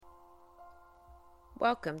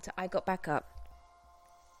Welcome to I Got Back Up.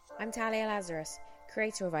 I'm Talia Lazarus,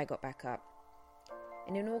 creator of I Got Back Up.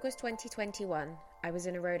 And in August 2021, I was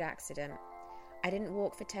in a road accident. I didn't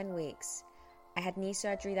walk for 10 weeks. I had knee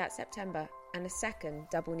surgery that September and a second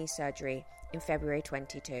double knee surgery in February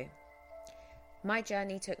 22. My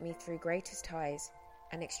journey took me through greatest highs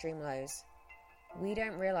and extreme lows. We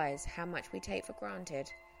don't realize how much we take for granted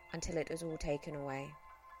until it is all taken away.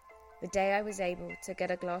 The day I was able to get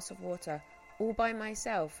a glass of water all by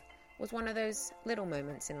myself was one of those little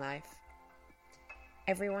moments in life.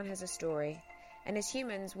 Everyone has a story, and as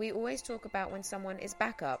humans, we always talk about when someone is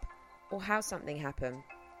back up or how something happened,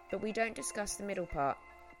 but we don't discuss the middle part,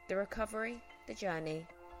 the recovery, the journey,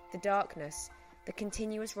 the darkness, the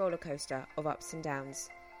continuous roller coaster of ups and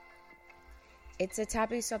downs. It's a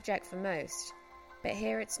taboo subject for most, but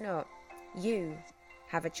here it's not. You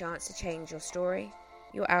have a chance to change your story,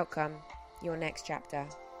 your outcome, your next chapter.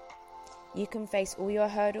 You can face all your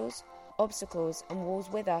hurdles, obstacles, and walls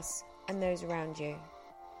with us and those around you.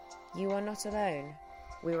 You are not alone.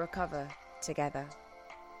 We recover together.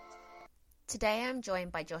 Today I'm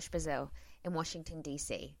joined by Josh Basile in Washington,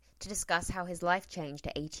 D.C. to discuss how his life changed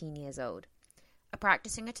at 18 years old. A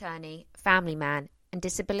practicing attorney, family man, and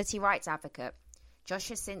disability rights advocate, Josh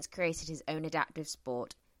has since created his own adaptive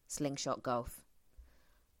sport, slingshot golf.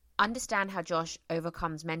 Understand how Josh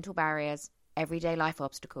overcomes mental barriers, everyday life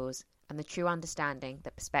obstacles, and the true understanding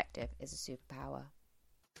that perspective is a superpower.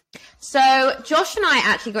 So Josh and I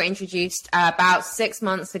actually got introduced about 6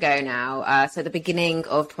 months ago now, so the beginning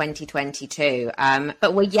of 2022.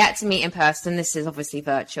 But we're yet to meet in person. This is obviously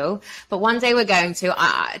virtual, but one day we're going to.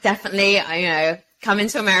 Definitely, come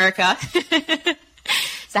into America.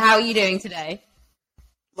 So how are you doing today?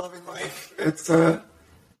 Loving life. It's a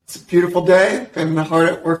beautiful day. Been hard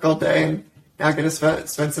at work all day, and now I get to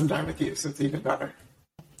spend some time with you, so it's even better.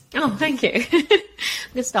 Oh, thank you. I'm going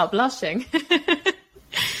to start blushing.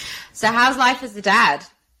 So how's life as a dad?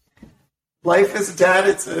 Life as a dad,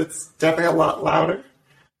 it's definitely a lot louder.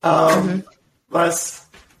 Less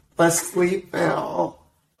sleep and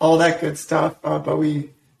all that good stuff. But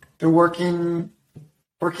we've been working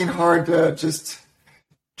hard to just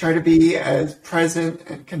try to be as present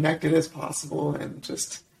and connected as possible. And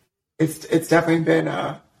just, it's definitely been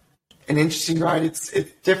an interesting ride. It's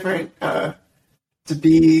different to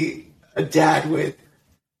be a dad with.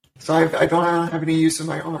 So I don't have any use of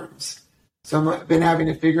my arms. So I've been having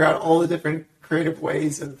to figure out all the different creative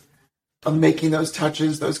ways of making those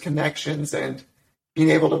touches, those connections, and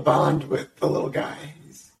being able to bond with the little guy.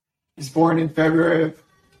 He's born in February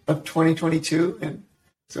of 2022, and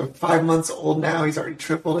so 5 months old now. He's already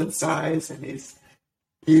tripled in size, and he's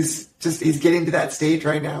getting to that stage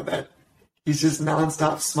right now that he's just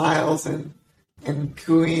nonstop smiles and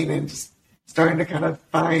cooing and just starting to kind of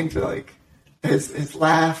find like his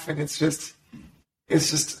laugh, and it's just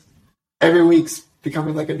every week's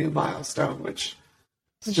becoming like a new milestone, which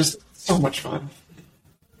is just so much fun.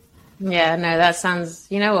 Yeah, no, that sounds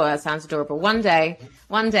adorable. One day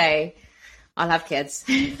I'll have kids.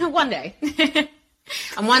 One day.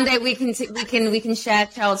 And one day we can share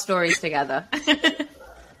child stories together.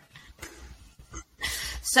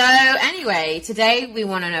 So anyway, today we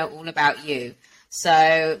want to know all about you.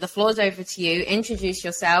 So the floor's over to you. Introduce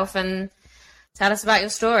yourself and tell us about your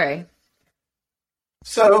story.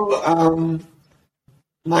 So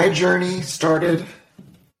my journey started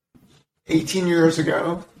 18 years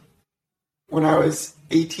ago when I was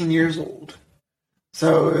 18 years old.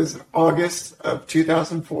 So it was August of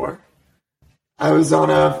 2004. I was on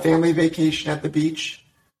a family vacation at the beach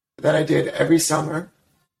that I did every summer,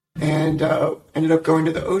 and ended up going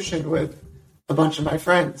to the ocean with a bunch of my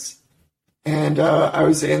friends. And I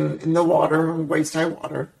was in the water, waist-high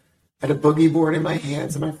water, had a boogie board in my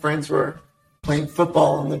hands, and my friends were playing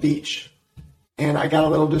football on the beach. And I got a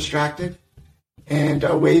little distracted, and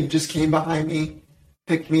a wave just came behind me,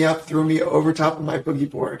 picked me up, threw me over top of my boogie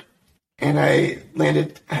board, and I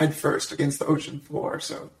landed head first against the ocean floor.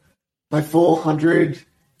 So my full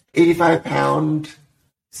 185-pound,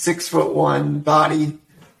 6'1" body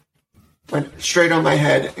went straight on my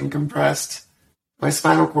head and compressed my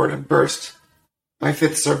spinal cord and burst my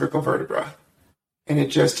 5th cervical vertebra. And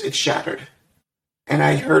it shattered. And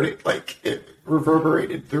I heard it it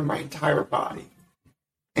reverberated through my entire body.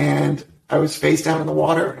 And I was face down in the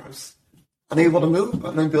water, and I was unable to move,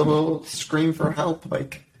 unable to scream for help.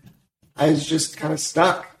 I was just kind of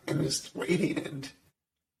stuck and just waiting. And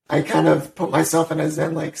I kind of put myself in a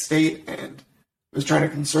Zen-like state and was trying to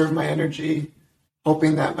conserve my energy,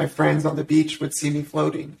 hoping that my friends on the beach would see me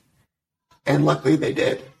floating. And luckily they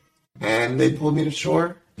did. And they pulled me to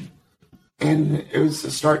shore. And it was the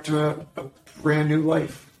start to a brand new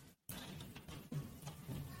life.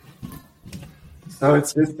 So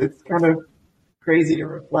it's kind of crazy to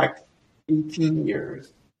reflect 18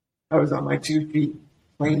 years. I was on my 2 feet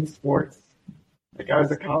playing sports. Like I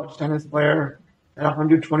was a college tennis player at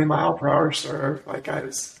 120 mile per hour serve. Like I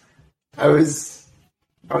was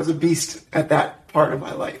a beast at that part of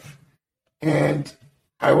my life. And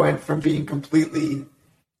I went from being completely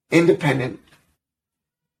independent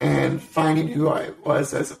and finding who I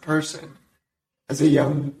was as a person, as a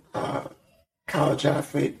young college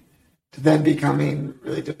athlete, to then becoming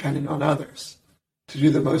really dependent on others to do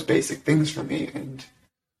the most basic things for me. And,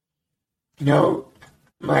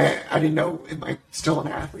 I didn't know, am I still an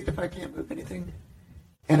athlete if I can't move anything?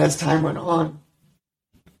 And as time went on,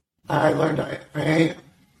 I learned I am.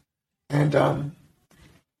 And,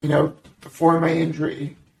 before my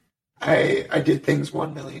injury, I did things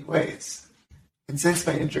 1 million ways. And since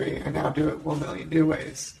my injury, I now do it 1 million new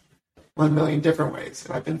ways, 1 million different ways.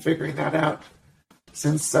 And I've been figuring that out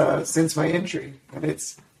since my injury. And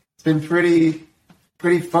it's been pretty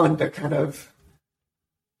fun to kind of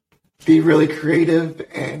be really creative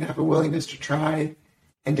and have a willingness to try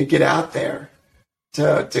and to get out there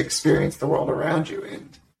to experience the world around you.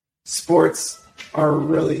 And sports have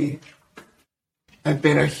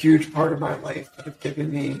been a huge part of my life that have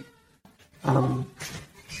given me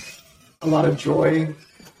a lot of joy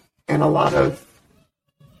and a lot of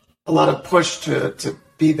push to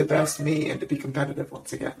be the best me and to be competitive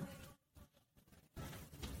once again.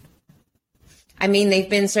 I mean, they've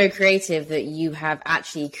been so creative that you have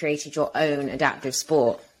actually created your own adaptive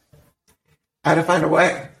sport. I had to find a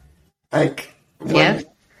way. Like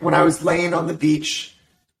when I was laying on the beach,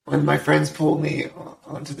 when my friends pulled me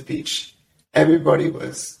onto the beach,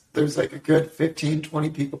 there's like a good 15, 20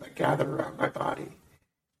 people that gathered around my body.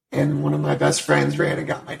 And one of my best friends ran and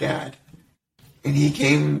got my dad. And he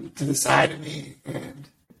came to the side of me and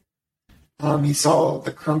he saw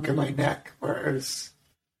the crunk in my neck, whereas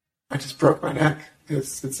I just broke my neck.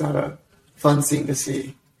 It's not a fun scene to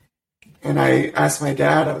see. And I asked my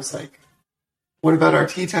dad, I was like, what about our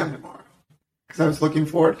tea time tomorrow? Because I was looking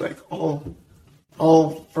forward, like, all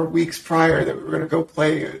for weeks prior that we were going to go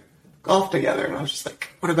play golf together. And I was just like,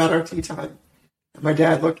 what about our tea time? And my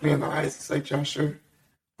dad looked me in the eyes. He's like, Josh, we're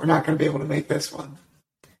not going to be able to make this one.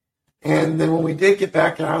 And then when we did get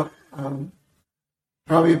back out,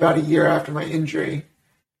 probably about a year after my injury,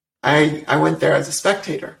 I went there as a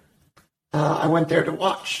spectator. I went there to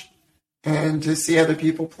watch and to see other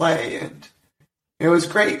people play. And it was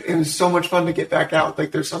great. It was so much fun to get back out.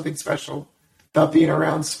 Like, there's something special about being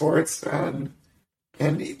around sports and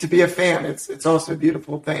to be a fan. It's also a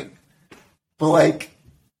beautiful thing. But like,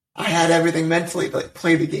 I had everything mentally to like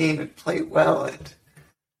play the game and play well, and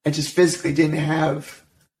I just physically didn't have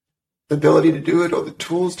the ability to do it or the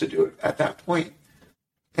tools to do it at that point.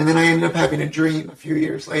 And then I ended up having a dream a few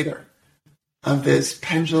years later of this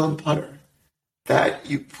pendulum putter that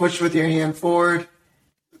you push with your hand forward,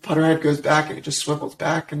 the putter head goes back, and it just swivels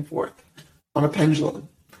back and forth on a pendulum.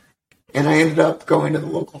 And I ended up going to the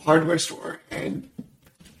local hardware store and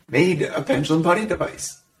made a pendulum putting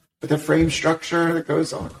device with a frame structure that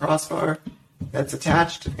goes on a crossbar that's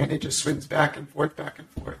attached, and it just swings back and forth, back and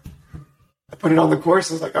forth. I put it on the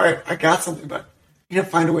course. I was like, all right, I got something, but I need to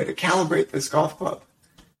find a way to calibrate this golf club.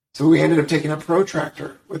 So we ended up taking a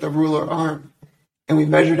protractor with a ruler arm, and we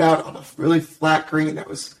measured out on a really flat green that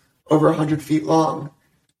was over 100 feet long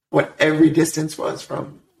what every distance was,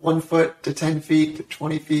 from 1 foot to 10 feet to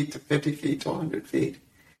 20 feet to 50 feet to 100 feet.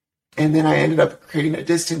 And then I ended up creating a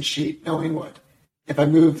distance sheet, knowing what, if I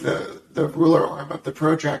move the ruler arm of the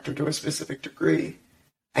protractor to a specific degree,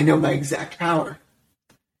 I know my exact power.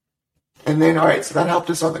 And then, all right, so that helped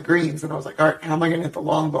us on the greens. And I was like, all right, how am I going to hit the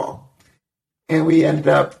long ball? And we ended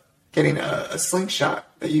up getting a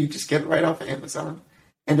slingshot that you just get right off of Amazon.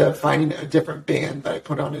 Ended up finding a different band that I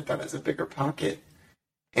put on it that has a bigger pocket.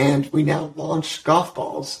 And we now launch golf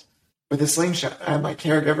balls with a slingshot. I have my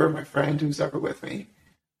caregiver, my friend who's ever with me,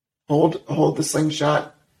 hold the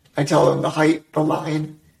slingshot. I tell them the height, the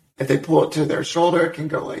line. If they pull it to their shoulder, it can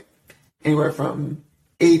go like anywhere from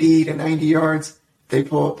 80 to 90 yards. They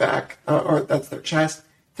pull it back, or that's their chest.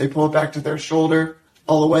 They pull it back to their shoulder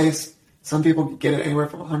all the way. Some people can get it anywhere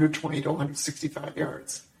from 120 to 165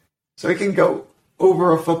 yards. So it can go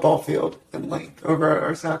over a football field in length, over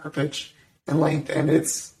a soccer pitch in length. And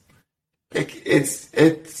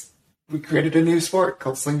we created a new sport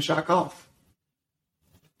called slingshot golf.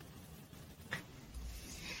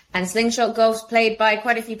 And slingshot golf's played by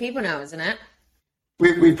quite a few people now, isn't it?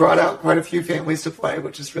 We brought out quite a few families to play,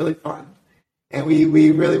 which is really fun. And we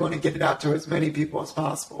really want to get it out to as many people as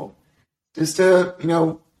possible. Just to,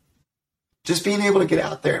 just being able to get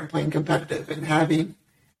out there and playing competitive and having,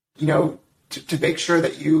 to make sure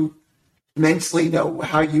that you mentally know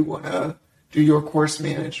how you want to do your course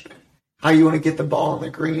management, how you want to get the ball on the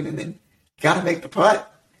green, and then you got to make the putt.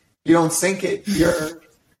 You don't sink it. You're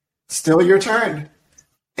still your turn.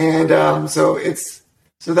 And so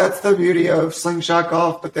that's the beauty of slingshot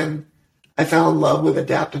golf. But then I fell in love with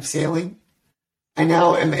adaptive sailing. I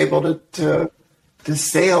now am able to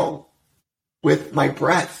sail with my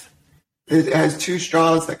breath. It has 2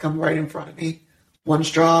 straws that come right in front of me. One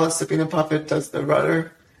straw, sipping and puffet, does the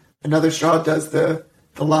rudder. Another straw does the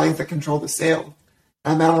lines that control the sail.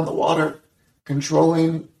 I'm out on the water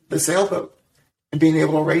controlling the sailboat and being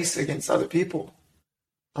able to race against other people.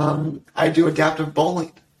 I do adaptive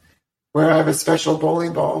bowling, where I have a special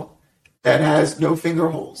bowling ball that has no finger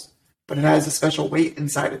holes, but it has a special weight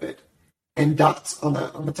inside of it and dots on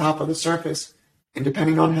the top of the surface. And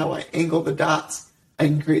depending on how I angle the dots, I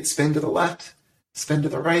can create spin to the left, spin to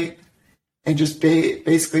the right, and just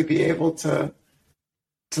basically be able to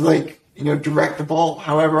direct the ball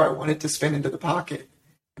however I want it to spin into the pocket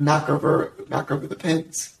and knock over the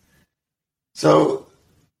pins. So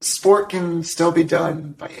sport can still be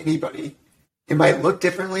done by anybody. It might look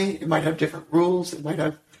differently. It might have different rules. It might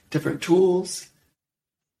have different tools.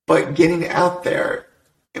 But getting out there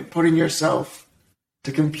and putting yourself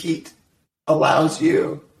to compete allows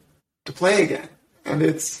you to play again. And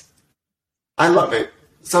I love it.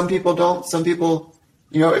 Some people don't. Some people,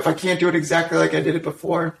 if I can't do it exactly like I did it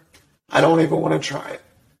before, I don't even want to try it.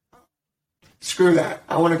 Screw that.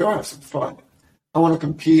 I want to go have some fun. I want to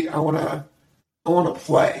compete. I want to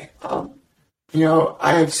play.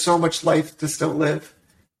 I have so much life to still live,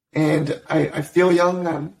 and I feel young.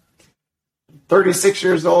 I'm 36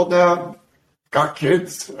 years old now. Got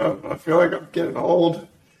kids. I feel like I'm getting old,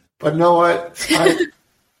 but you know what?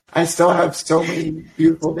 I still have so many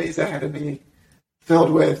beautiful days ahead of me,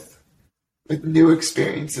 filled with new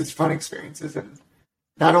experiences, fun experiences, and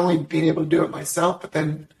not only being able to do it myself, but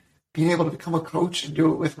then being able to become a coach and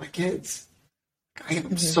do it with my kids. I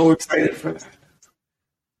am so excited for that.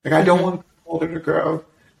 I don't want older to grow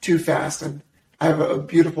too fast, and I have a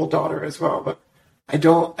beautiful daughter as well, but I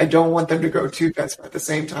don't want them to grow too fast, but at the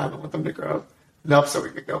same time I want them to grow enough so we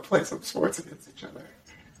can go play some sports against each other.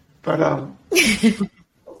 But we'll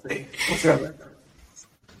see how that goes.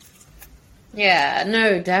 Yeah,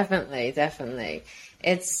 no, definitely.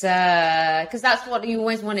 It's because that's what you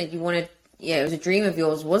always wanted. It was a dream of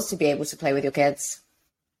yours, was to be able to play with your kids.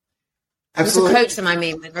 Absolutely. To coach them,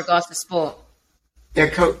 with regards to sport. Yeah,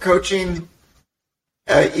 coaching,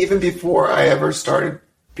 even before I ever started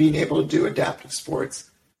being able to do adaptive sports,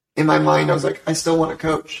 in my mind I was like, I still want to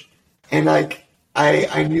coach. And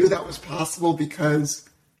I knew that was possible because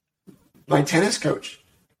my tennis coach,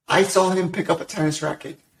 I saw him pick up a tennis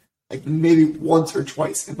racket maybe once or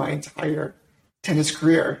twice in my entire tennis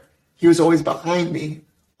career. He was always behind me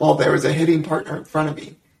while there was a hitting partner in front of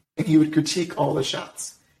me, and he would critique all the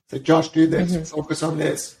shots. He's like, Josh, do this, focus on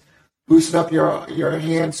this, boost up your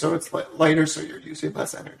hand so it's lighter so you're using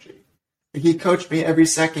less energy. He coached me every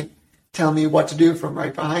second, telling me what to do from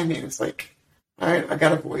right behind me. And it's like, all right, I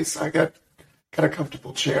got a voice, I got a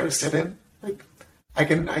comfortable chair to sit in. I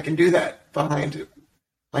can do that behind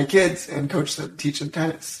my kids and coach them, teach them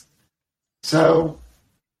tennis. So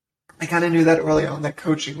I kind of knew that early on that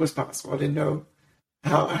coaching was possible. I didn't know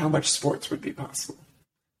how much sports would be possible,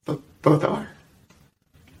 but both are.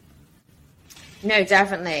 No,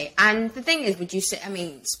 definitely. And the thing is, would you say,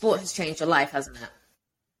 sport has changed your life, hasn't it?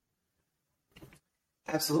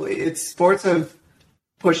 Absolutely. Sports have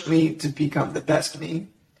pushed me to become the best me.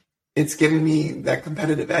 It's given me that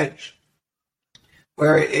competitive edge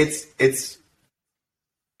where it's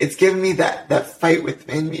given me that fight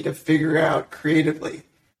within me to figure out creatively,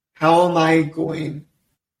 how am I going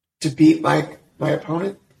to beat my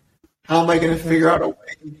opponent? How am I going to figure out a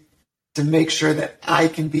way to make sure that I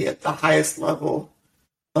can be at the highest level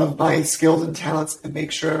of my skills and talents and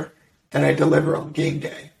make sure that I deliver on game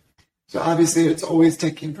day? So obviously it's always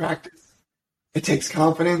taking practice. It takes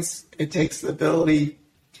confidence. It takes the ability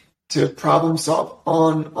to problem solve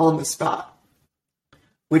on the spot,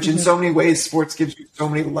 which in so many ways sports gives you so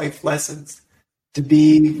many life lessons to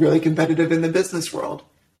be really competitive in the business world,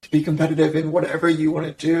 to be competitive in whatever you want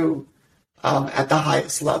to do at the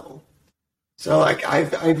highest level. So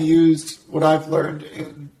I've used what I've learned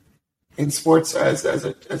in sports as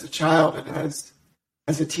a child and as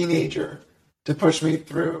a teenager to push me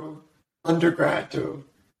through undergrad, to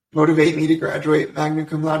motivate me to graduate magna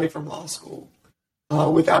cum laude from law school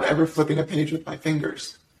without ever flipping a page with my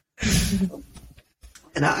fingers.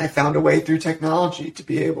 And I found a way through technology to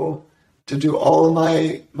be able to do all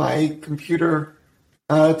of my computer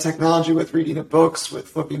technology with reading of books, with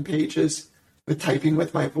flipping pages, with typing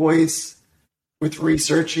with my voice, with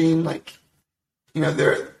researching. Like,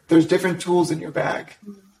 there's different tools in your bag.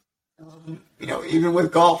 Even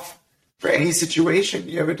with golf, for any situation,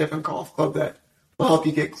 you have a different golf club that will help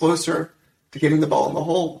you get closer to getting the ball in the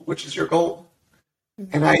hole, which is your goal.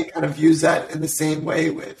 And I kind of use that in the same way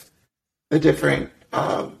with the different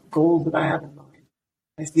goals that I have in mind.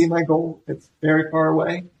 I see my goal, it's very far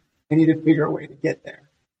away. I need to figure a way to get there,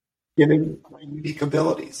 given my unique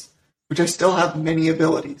abilities, which I still have many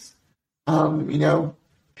abilities. People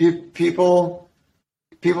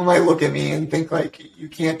might look at me and think like, you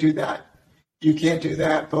can't do that. You can't do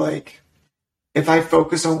that. But like, if I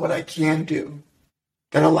focus on what I can do,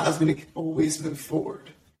 that allows me to always move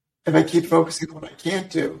forward. If I keep focusing on what I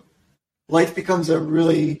can't do, life becomes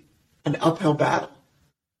an uphill battle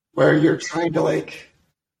where you're trying to like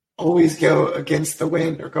always go against the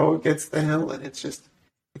wind or go against the hill. And it's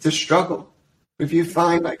a struggle. If you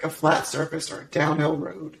find like a flat surface or a downhill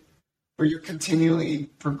road where you're continually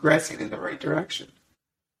progressing in the right direction,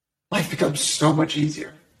 life becomes so much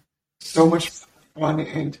easier, so much fun,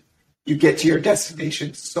 and you get to your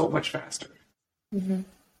destination so much faster. Mm-hmm.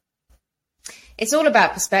 It's all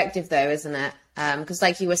about perspective, though, isn't it? Because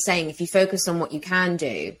like you were saying, if you focus on what you can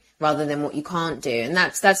do rather than what you can't do, and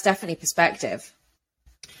that's definitely perspective.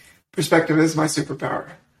 Perspective is my superpower.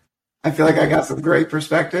 I feel like I got some great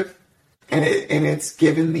perspective, and it's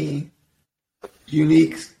given me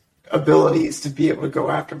unique abilities to be able to go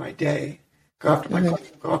after my day, go after my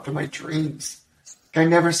goals, go after my dreams. I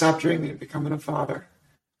never stopped dreaming of becoming a father.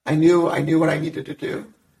 I knew what I needed to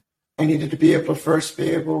do. I needed to be able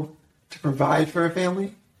to provide for a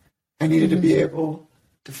family. I needed to be able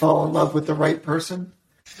to fall in love with the right person,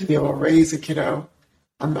 to be able to raise a kiddo.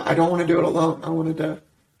 I don't want to do it alone. I wanted to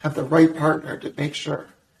have the right partner to make sure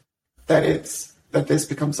that this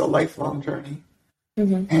becomes a lifelong journey.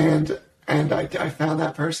 Mm-hmm. And I found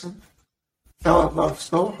that person, fell in love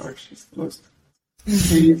so hard. She's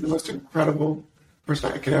the most incredible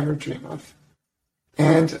person I could ever dream of.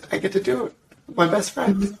 And I get to do it with my best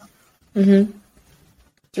friend. Mm-hmm. Do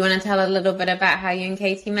you want to tell a little bit about how you and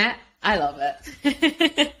Katie met? I love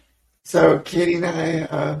it. So Katie and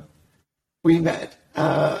I, we met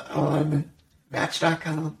on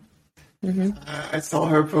Match.com. Mm-hmm. I saw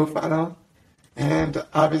her profile, and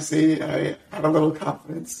obviously I had a little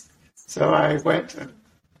confidence. So I went and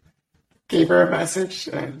gave her a message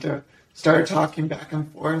and started talking back and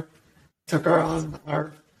forth. Took her on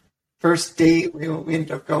our first date. We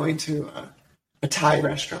ended up going to a Thai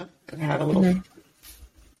restaurant and had a little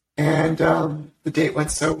and the date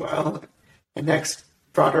went so well. And next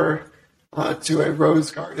brought her to a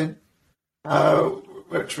rose garden,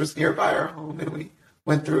 which was nearby our home, and we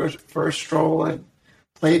went through for a stroll and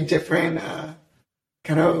played different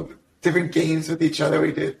games with each other.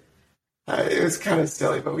 We did. It was kind of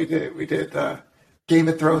silly, but we did. Game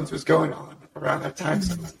of Thrones was going on around that time,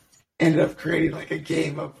 so we ended up creating like a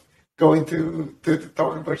game of going through the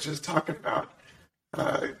thorn bushes, talking about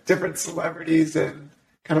different celebrities and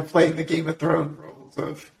kind of playing the Game of Thrones roles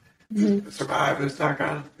of survive. It was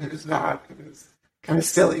not. It was kind of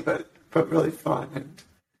silly, but really fun, and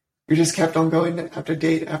we just kept on going after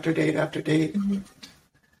date after date after date.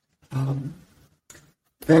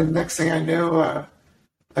 Then next thing I knew, I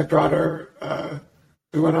brought her.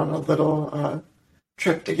 We went on a little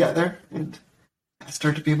trip together, and asked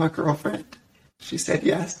her to be my girlfriend. She said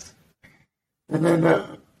yes. And then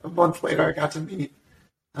a month later, I got to meet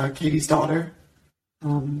Katie's daughter,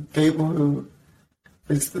 Fable, who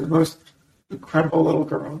is the most incredible little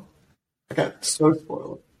girl. I got so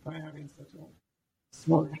spoiled by having such a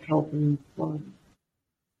smart, healthy, fun,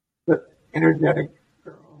 but energetic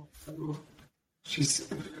girl. So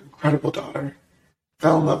she's an incredible daughter.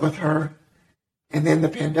 Fell in love with her. And then the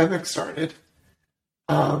pandemic started.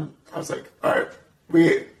 I was like, all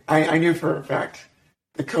right, I knew for a fact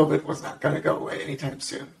that COVID was not going to go away anytime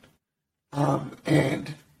soon.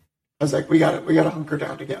 And I was like, we got to hunker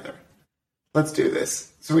down together. Let's do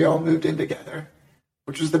this. So we all moved in together,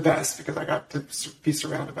 which was the best because I got to be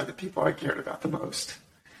surrounded by the people I cared about the most.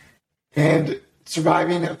 And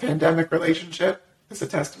surviving a pandemic relationship is a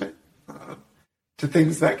testament to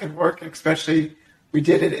things that can work, especially we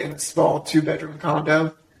did it in a small 2-bedroom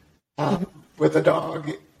condo with a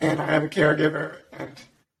dog, and I have a caregiver, and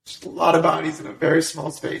just a lot of bodies in a very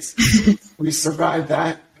small space. We survived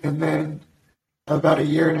that, and then about a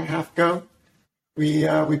year and a half ago, we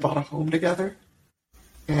bought a home together,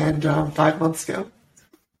 and 5 months ago,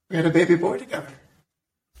 we had a baby boy together.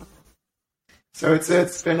 So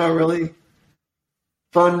it's been a really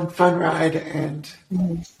fun ride, and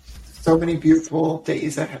so many beautiful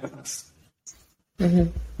days ahead of us.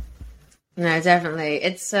 No, definitely.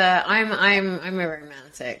 It's I'm a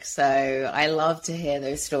romantic, so I love to hear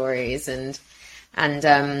those stories, and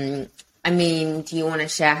I mean, do you want to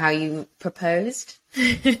share how you proposed?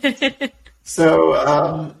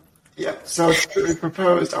 So so we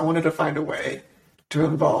proposed. I wanted to find a way to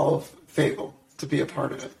involve Fable to be a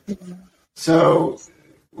part of it. So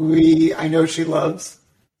I know she loves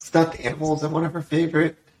stuffed animals, and one of her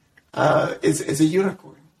favorite is a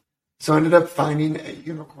unicorn. So I ended up finding a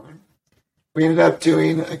unicorn. We ended up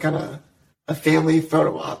doing a kind of a family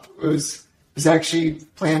photo op. It was actually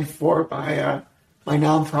planned for by my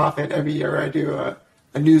nonprofit. Every year I do a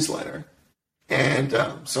newsletter. And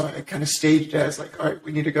so I kind of staged it as like, all right,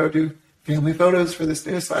 we need to go do family photos for this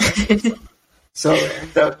newsletter. So I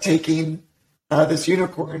ended up taking this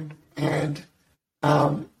unicorn, and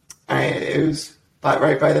it was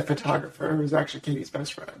right by the photographer, who was actually Katie's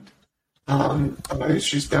best friend.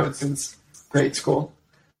 She's known since grade school.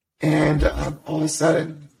 And all of a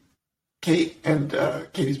sudden, Kate and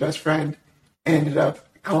Katie's best friend ended up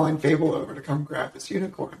calling Fable over to come grab this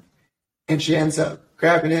unicorn. And she ends up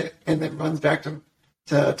grabbing it and then runs back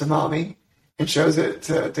to Mommy and shows it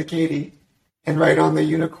to Katie. And right on the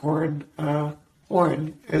unicorn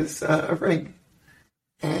horn is a ring.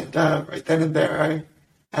 And right then and there, I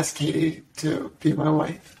asked Katie to be my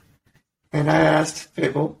wife. And I asked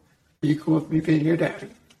Fable, are you cool with me being your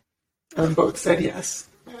daddy? And both said yes.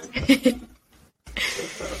 And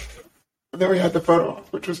then we had the photo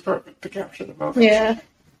off, which was perfect to capture the moment. Yeah.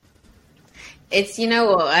 It's, you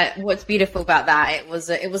know what, what's beautiful about that, it was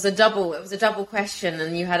a double question,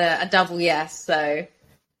 and you had a double yes, so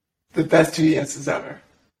the best two yeses ever.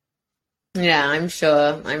 Yeah, I'm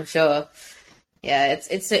sure. Yeah,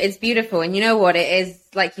 it's beautiful, and you know what, it is,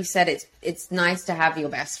 like you said, it's nice to have your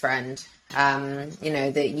best friend. You know,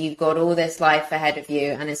 that you've got all this life ahead of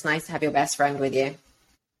you, and it's nice to have your best friend with you.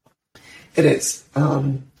 It is.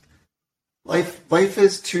 Life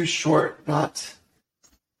is too short not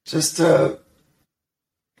just to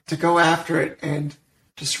go after it, and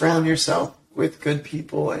to surround yourself with good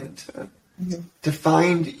people, and to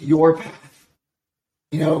find your path.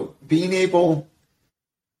 You know, being able.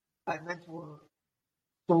 I mentor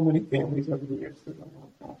so many families over the years through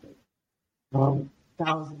my nonprofit,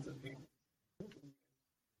 thousands of families,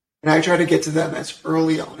 and I try to get to them as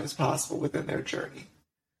early on as possible within their journey,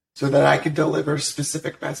 so that I can deliver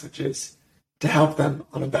specific messages to help them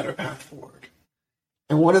on a better path forward.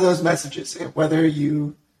 And one of those messages, whether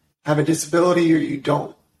you have a disability or you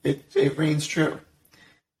don't, it reigns true.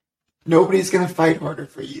 Nobody's going to fight harder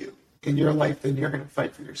for you in your life than you're going to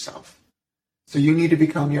fight for yourself. So you need to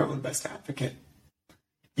become your own best advocate.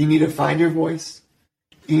 You need to find your voice.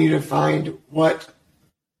 You need to find what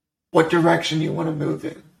direction you want to move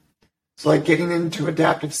in. So like getting into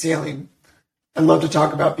adaptive sailing, I love to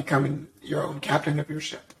talk about becoming your own captain of your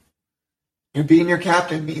ship. And being your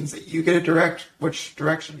captain means that you get to direct which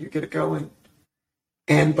direction you get to go in.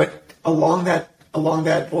 But along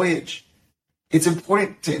that voyage, it's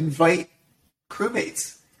important to invite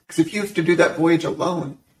crewmates. Because if you have to do that voyage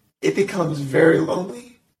alone, it becomes very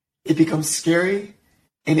lonely, it becomes scary,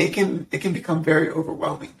 and it can become very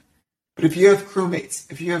overwhelming. But if you have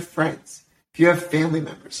crewmates, if you have friends, if you have family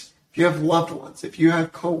members, if you have loved ones, if you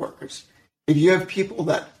have coworkers, if you have people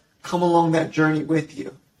that come along that journey with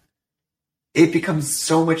you, it becomes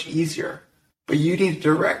so much easier. But you need to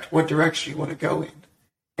direct what direction you want to go in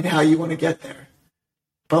and how you want to get there.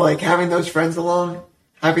 But like having those friends along,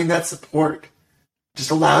 having that support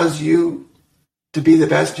just allows you to be the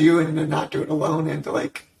best you and to not do it alone, and to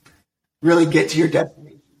like really get to your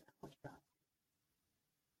destination.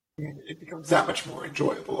 And it becomes that much more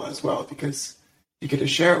enjoyable as well, because you get to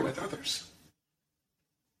share it with others.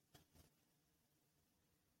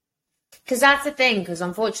 Because that's the thing, because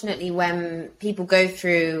unfortunately when people go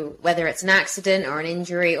through, whether it's an accident or an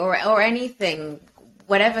injury or anything,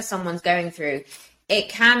 whatever someone's going through, it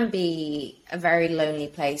can be a very lonely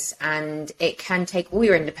place, and it can take all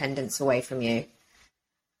your independence away from you.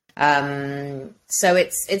 So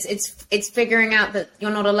it's figuring out that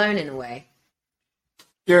you're not alone in a way.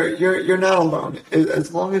 You're not alone.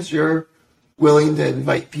 As long as you're willing to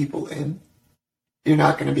invite people in, you're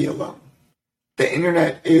not going to be alone. The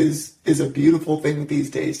internet is a beautiful thing these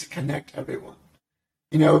days to connect everyone.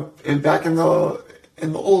 You know, and back in the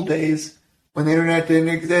old days when the internet didn't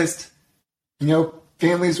exist, you know,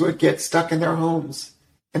 families would get stuck in their homes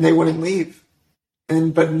and they wouldn't leave,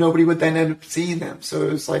 but nobody would then end up seeing them. So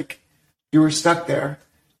it was like you were stuck there.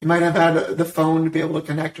 You might have had the phone to be able to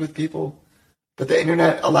connect with people, but the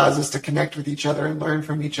internet allows us to connect with each other and learn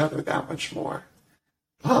from each other that much more.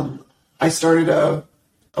 I started a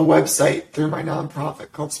website through my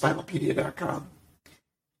nonprofit called spinalpedia.com.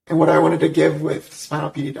 And what I wanted to give with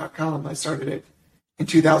spinalpedia.com, I started it in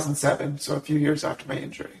 2007, so a few years after my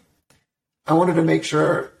injury. I wanted to make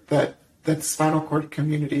sure that the spinal cord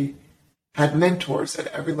community had mentors at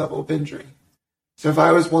every level of injury. So if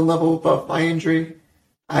I was one level above my injury,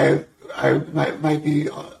 I might be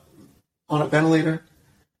on a ventilator.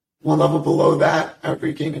 One level below that, I would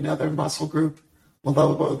regain another muscle group. One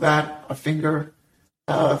level below that, a finger,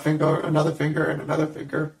 another finger, and another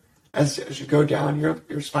finger. As you go down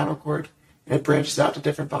your spinal cord, and it branches out to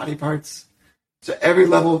different body parts. So every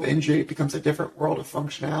level of injury becomes a different world of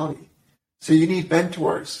functionality. So you need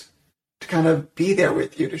mentors to kind of be there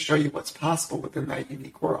with you to show you what's possible within that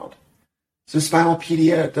unique world. So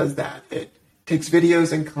Spinalpedia does that. It takes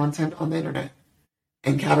videos and content on the internet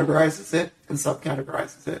and categorizes it and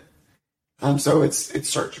subcategorizes it. So it's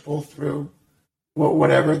searchable through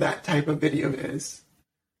whatever that type of video is.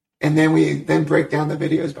 And then we break down the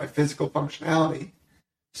videos by physical functionality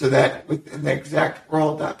so that within the exact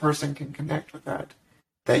world that person can connect with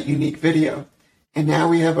that unique video. And now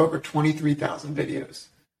we have over 23,000 videos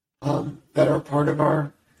that are part of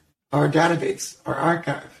our database, our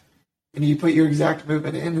archive. And you put your exact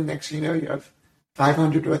movement in, and next thing you know, you have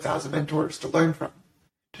 500 to 1,000 mentors to learn from,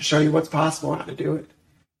 to show you what's possible, how to do it.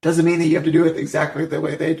 Doesn't mean that you have to do it exactly the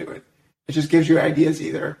way they do it. It just gives you ideas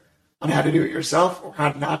either on how to do it yourself or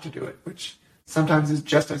how not to do it, which sometimes is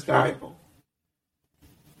just as valuable.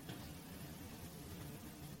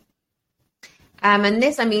 And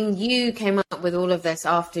this, I mean, you came up with all of this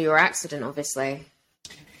after your accident, obviously.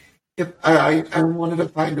 Yep, I wanted to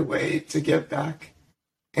find a way to give back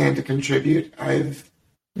and to contribute. I've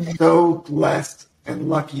so blessed and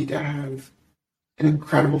lucky to have an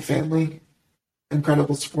incredible family,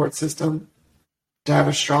 incredible support system, to have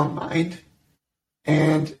a strong mind.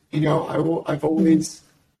 And, you know, I've always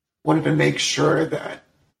wanted to make sure that,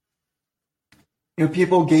 you know,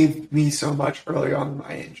 people gave me so much early on in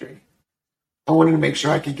my injury. I wanted to make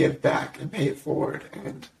sure I could give back and pay it forward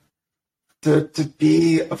and to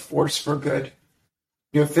be a force for good.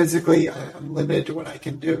 You know, physically, I'm limited to what I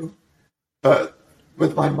can do, but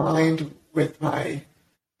with my mind, with my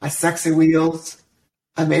sexy wheels,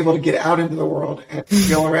 I'm able to get out into the world and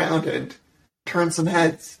feel around and turn some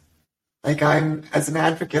heads. Like as an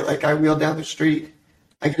advocate, like I wheel down the street,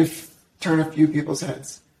 I could turn a few people's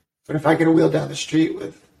heads. But if I could wheel down the street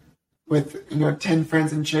with 10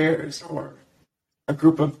 friends in chairs or a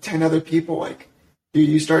group of 10 other people, like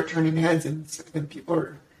you start turning heads and people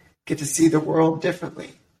get to see the world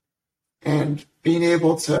differently. And being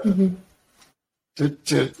able to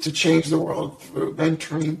change the world through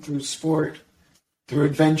mentoring, through sport, through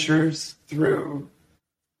adventures, through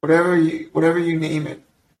whatever you name it.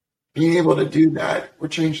 Being able to do that, we're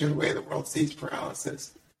changing the way the world sees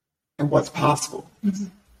paralysis and what's possible.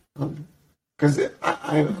 Because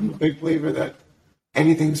I'm a big believer that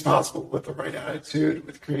anything's possible with the right attitude,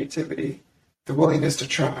 with creativity, the willingness to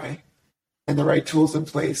try, and the right tools in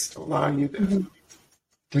place to allow you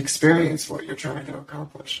to experience what you're trying to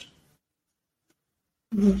accomplish.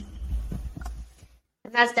 And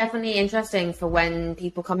that's definitely interesting for when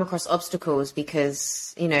people come across obstacles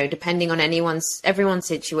because, you know, depending on everyone's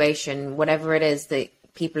situation, whatever it is that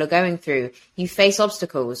people are going through, you face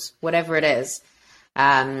obstacles, whatever it is.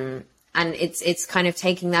 And it's kind of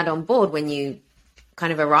taking that on board when you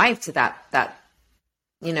kind of arrive to that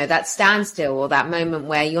standstill or that moment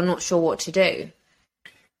where you're not sure what to do.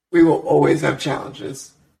 We will always have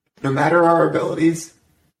challenges, no matter our abilities.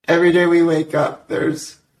 Every day we wake up,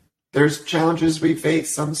 there's challenges we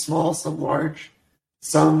face, some small, some large,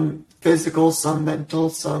 some physical, some mental,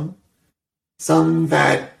 some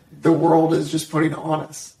that the world is just putting on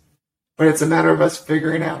us. But it's a matter of us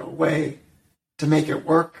figuring out a way to make it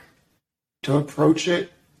work, to approach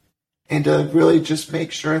it, and to really just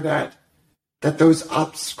make sure that those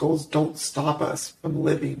obstacles don't stop us from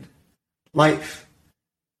living life.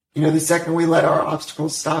 You know, the second we let our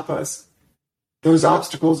obstacles stop us, those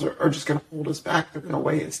obstacles are just going to hold us back. They're going to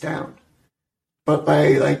weigh us down. But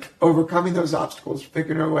by overcoming those obstacles,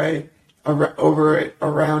 figuring our way over it,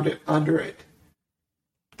 around it, under it,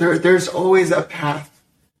 there's always a path.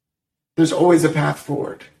 There's always a path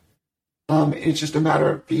forward. It's just a matter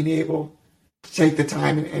of being able to take the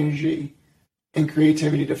time and energy and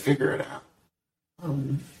creativity to figure it out.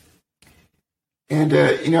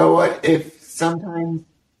 You know what? If sometimes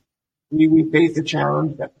we face a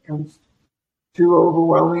challenge that becomes too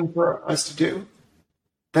overwhelming for us to do,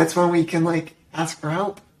 that's when we can ask for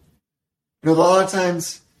help. You know, a lot of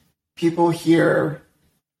times people hear,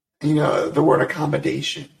 the word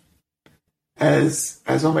accommodation as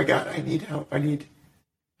oh my God, I need help.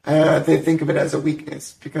 They think of it as a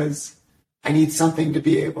weakness because I need something to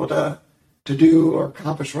be able to do or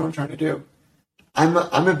accomplish what I'm trying to do. I'm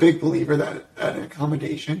a big believer that an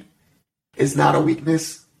accommodation is not a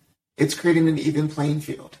weakness. It's creating an even playing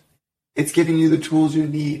field. It's giving you the tools you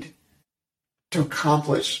need to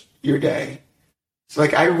accomplish your day. So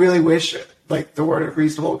I really wish the word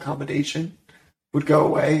reasonable accommodation would go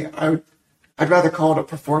away. I'd rather call it a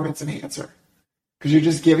performance enhancer because you're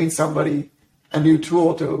just giving somebody a new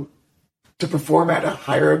tool to perform at a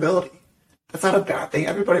higher ability. That's not a bad thing.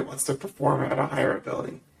 Everybody wants to perform at a higher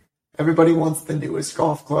ability. Everybody wants the newest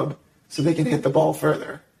golf club so they can hit the ball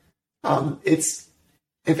further.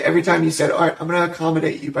 If every time you said, all right, I'm going to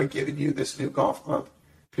accommodate you by giving you this new golf club,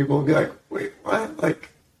 people will be like, wait, what?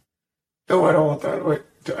 No, I don't want that. Wait,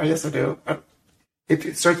 yes, I do.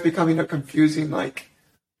 It starts becoming a confusing,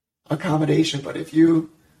 accommodation. But if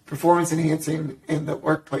you, performance enhancing in the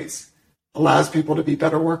workplace allows people to be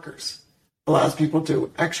better workers, allows people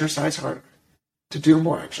to exercise harder, to do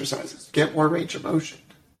more exercises, get more range of motion.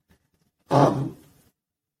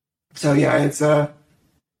 So yeah,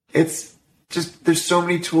 it's just, there's so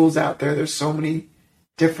many tools out there. There's so many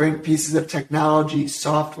different pieces of technology,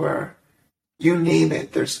 software, you name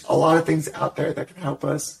it. There's a lot of things out there that can help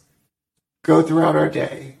us go throughout our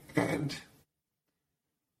day. And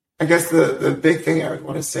I guess the big thing I would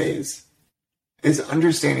want to say is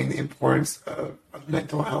understanding the importance of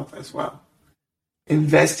mental health as well.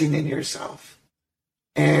 Investing in yourself.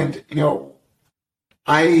 And,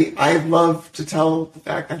 I love to tell the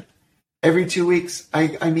fact that every 2 weeks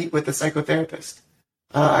I meet with a psychotherapist.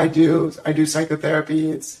 I do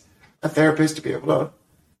psychotherapy. It's a therapist to be able to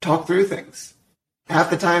talk through things. Half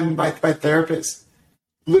the time my therapist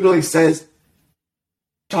literally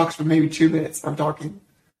talks for maybe 2 minutes. I'm talking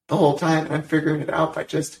the whole time and I'm figuring it out by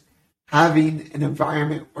just having an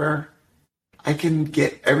environment where I can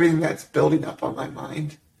get everything that's building up on my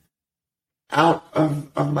mind out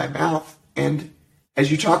of my mouth. And as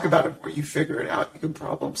you talk about it, where you figure it out, you can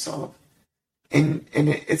problem solve. And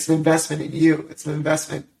it's an investment in you. It's an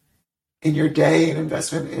investment in your day, an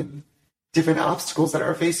investment in different obstacles that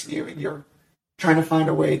are facing you. And you're trying to find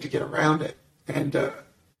a way to get around it and to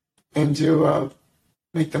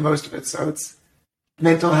make the most of it. So it's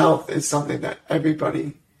mental health is something that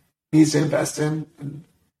everybody needs to invest in, and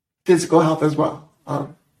physical health as well.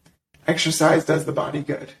 Exercise does the body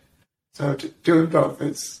good. So doing both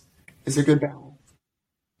is a good balance.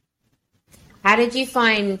 How did you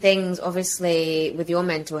find things, obviously, with your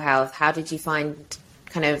mental health? How did you find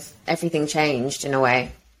kind of everything changed in a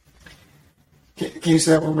way? Can you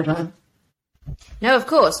say that one more time? No, of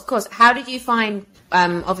course. How did you find,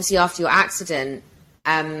 obviously, after your accident,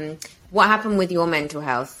 what happened with your mental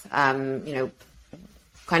health?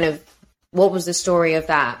 Kind of, what was the story of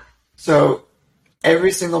that? So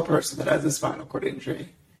every single person that has a spinal cord injury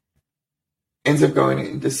ends up going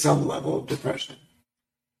into some level of depression.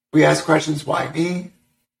 We ask questions, why me?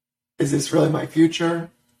 Is this really my future?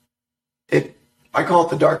 I call it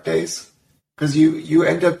the dark days, because you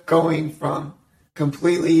end up going from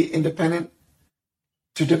completely independent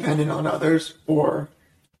to dependent on others, or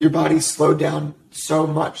your body's slowed down so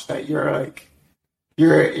much that you're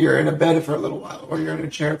in a bed for a little while, or you're in a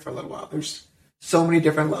chair for a little while. There's so many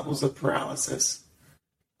different levels of paralysis.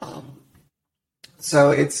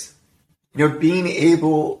 So it's, being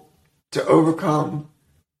able to overcome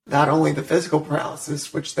not only the physical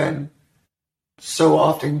paralysis, which then so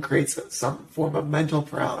often creates some form of mental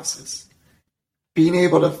paralysis, being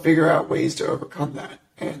able to figure out ways to overcome that.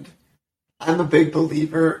 And I'm a big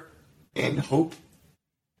believer in hope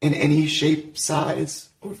in any shape, size,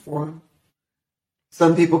 or form.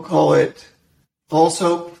 Some people call it false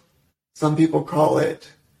hope. Some people call it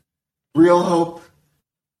real hope.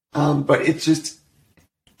 But it's just,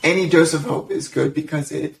 any dose of hope is good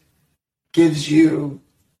because it gives you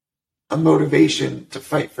a motivation to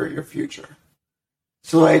fight for your future.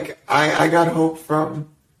 So I got hope from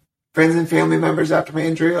friends and family members after my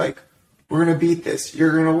injury, we're going to beat this.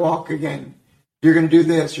 You're going to walk again. You're going to do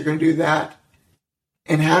this. You're going to do that.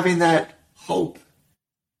 And having that hope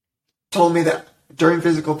told me that during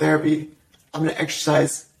physical therapy, I'm going to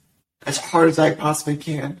exercise as hard as I possibly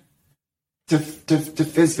can to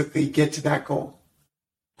physically get to that goal.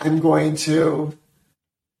 I'm going to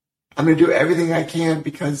do everything I can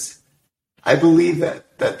because I believe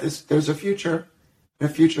that there's a future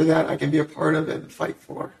that I can be a part of and fight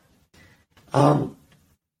for.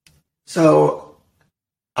 So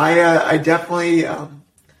I definitely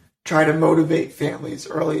try to motivate families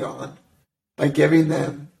early on by giving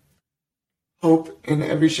them hope in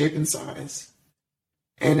every shape and size.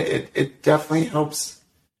 And it definitely helps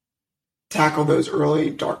tackle those early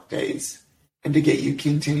dark days and to get you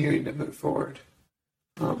continuing to move forward.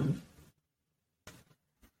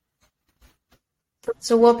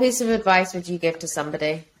 So what piece of advice would you give to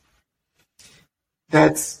somebody?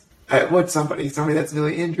 That's what somebody that's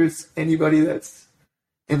really injured, anybody that's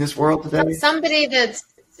in this world today. Somebody that's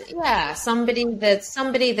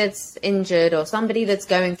injured, or somebody that's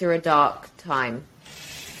going through a dark time.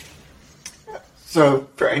 So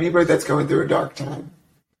for anybody that's going through a dark time,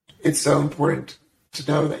 it's so important to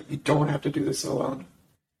know that you don't have to do this alone.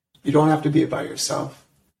 You don't have to be by yourself.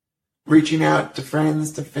 Reaching out to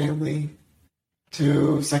friends, to family,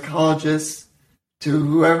 to psychologists, to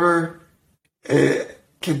whoever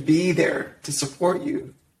can be there to support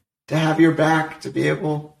you, to have your back, to be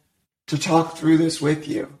able to talk through this with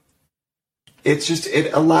you.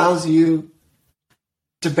 It allows you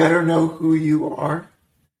to better know who you are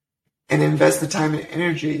and invest the time and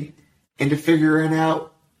energy into figuring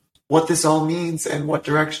out what this all means and what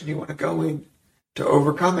direction you want to go in to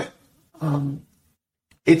overcome it.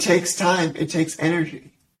 It takes time. It takes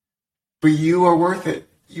energy. But you are worth it.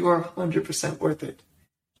 You are 100% worth it.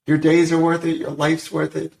 Your days are worth it. Your life's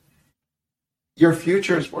worth it. Your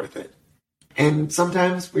future is worth it. And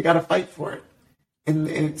sometimes we got to fight for it. And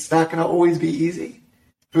it's not going to always be easy.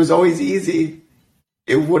 If it was always easy,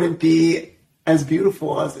 it wouldn't be as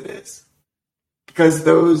beautiful as it is. Because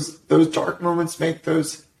those dark moments make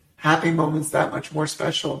those happy moments that much more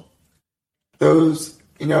special. Those,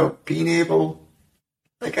 being able,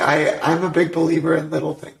 I'm a big believer in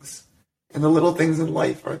little things. And the little things in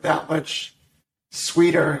life are that much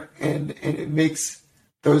sweeter, and it makes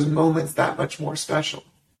those moments that much more special.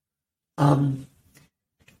 I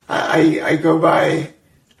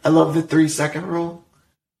love the 3-second rule,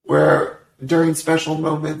 where during special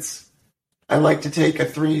moments, I like to take a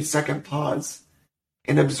 3-second pause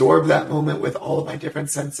and absorb that moment with all of my different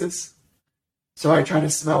senses. So I try to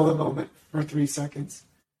smell the moment for 3 seconds.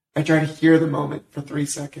 I try to hear the moment for 3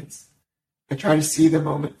 seconds. I try to see the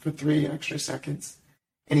moment for 3 extra seconds.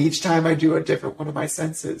 And each time I do a different one of my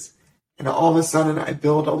senses, and all of a sudden I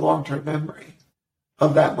build a long-term memory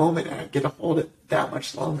of that moment, and I get to hold it that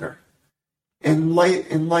much longer. In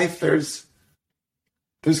life, there's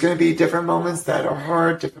going to be different moments that are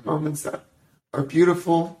hard, different moments that are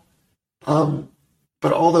beautiful,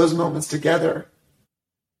 but all those moments together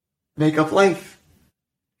make up life.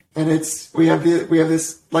 And we have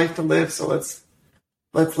this life to live, so let's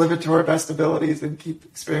live it to our best abilities and keep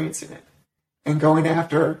experiencing it and going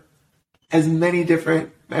after as many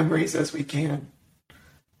different memories as we can.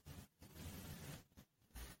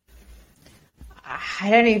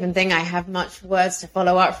 I don't even think I have much words to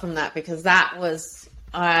follow up from that, because that was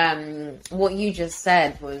what you just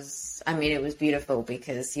said was, it was beautiful,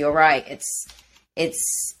 because you're right. It's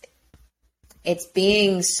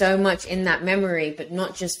being so much in that memory, but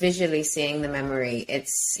not just visually seeing the memory.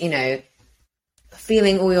 It's,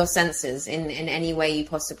 feeling all your senses in any way you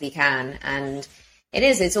possibly can. And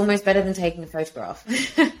it's almost better than taking a photograph.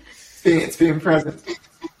 It's being present.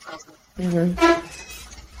 Mm-hmm.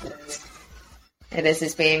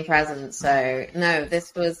 It's being present. So no,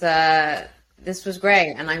 this was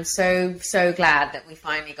great. And I'm so glad that we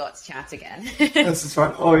finally got to chat again. This is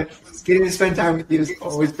fun. Always getting to spend time with you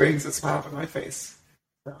always brings a smile on my face.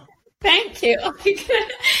 So. Thank you. Oh,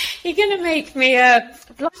 you're gonna make me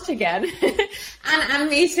blush again, and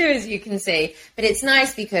me too, as you can see. But it's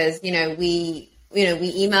nice because we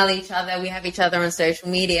email each other, we have each other on social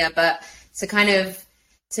media, but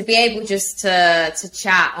to be able just to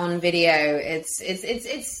chat on video, it's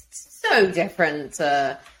so different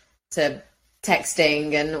to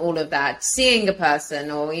texting and all of that. Seeing a person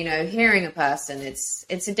or hearing a person,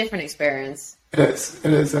 it's a different experience. It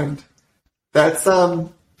is, and that's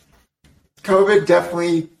COVID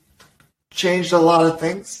definitely changed a lot of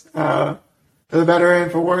things for the better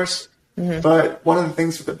and for worse. Mm-hmm. But one of the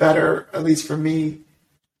things for the better, at least for me,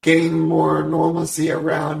 getting more normalcy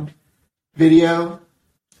around video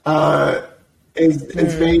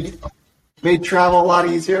is made travel a lot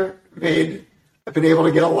easier. I've been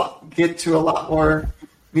able to get to a lot more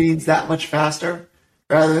meetings that much faster,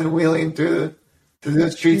 rather than wheeling through the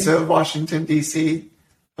streets of Washington D.C.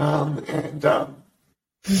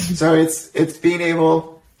 So it's being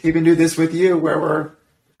able to even do this with you, where we're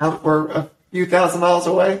a few thousand miles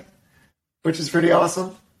away, which is pretty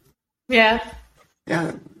awesome. Yeah.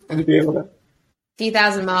 Yeah, and to be able to. A few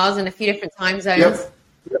thousand miles in a few different time zones.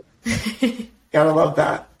 Yep. Gotta love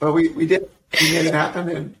that. But we made it happen,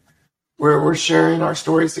 and we're sharing our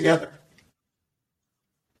stories together.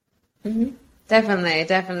 Mm-hmm.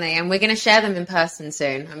 Definitely, and we're gonna share them in person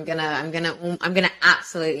soon. I'm gonna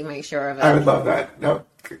absolutely make sure of it. I would love that. No,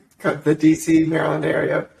 the DC, Maryland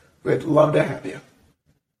area would love to have you.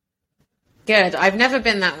 Good. I've never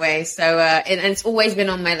been that way, so and it's always been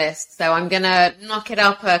on my list. So I'm gonna knock it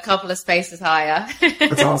up a couple of spaces higher.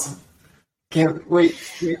 That's awesome. Can't wait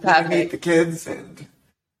to meet the kids, and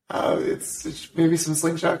it's maybe some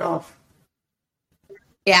slingshot golf.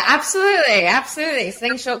 Yeah, absolutely.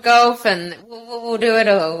 Slingshot golf, and we'll do it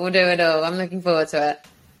all. I'm looking forward to it.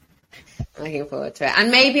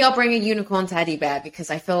 And maybe I'll bring a unicorn teddy bear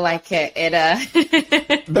because I feel like it.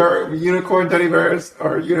 There are unicorn teddy bears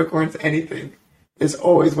or unicorns. Anything is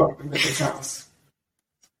always welcome in this house.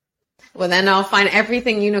 Well, then I'll find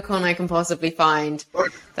everything unicorn I can possibly find.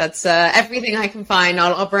 That's everything I can find.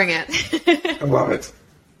 I'll bring it. I love it.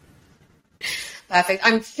 Perfect.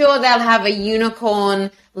 I'm sure they'll have a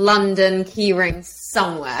unicorn London keyring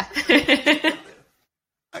somewhere.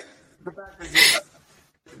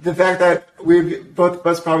 The fact that both of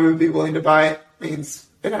us probably would be willing to buy it means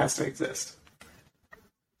it has to exist.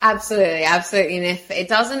 Absolutely. And if it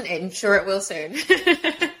doesn't, I'm sure it will soon.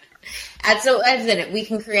 Isn't it? We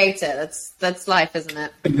can create it. That's life, isn't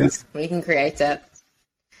it? Yes. We can create it.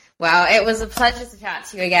 Well, it was a pleasure to chat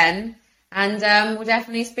to you again, and we'll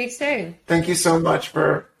definitely speak soon. Thank you so much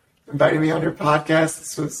for inviting me on your podcast.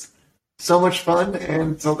 This was so much fun, and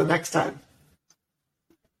until the next time.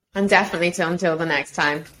 And definitely until the next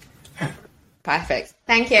time. Perfect.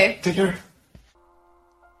 Thank you. Take care.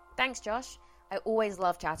 Thanks, Josh. I always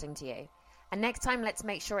love chatting to you. And next time, let's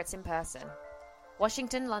make sure it's in person.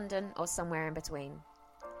 Washington, London, or somewhere in between.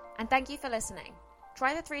 And thank you for listening.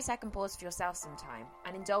 Try the 3-second pause for yourself sometime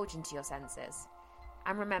and indulge into your senses.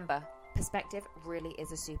 And remember, perspective really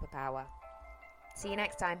is a superpower. See you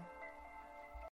next time.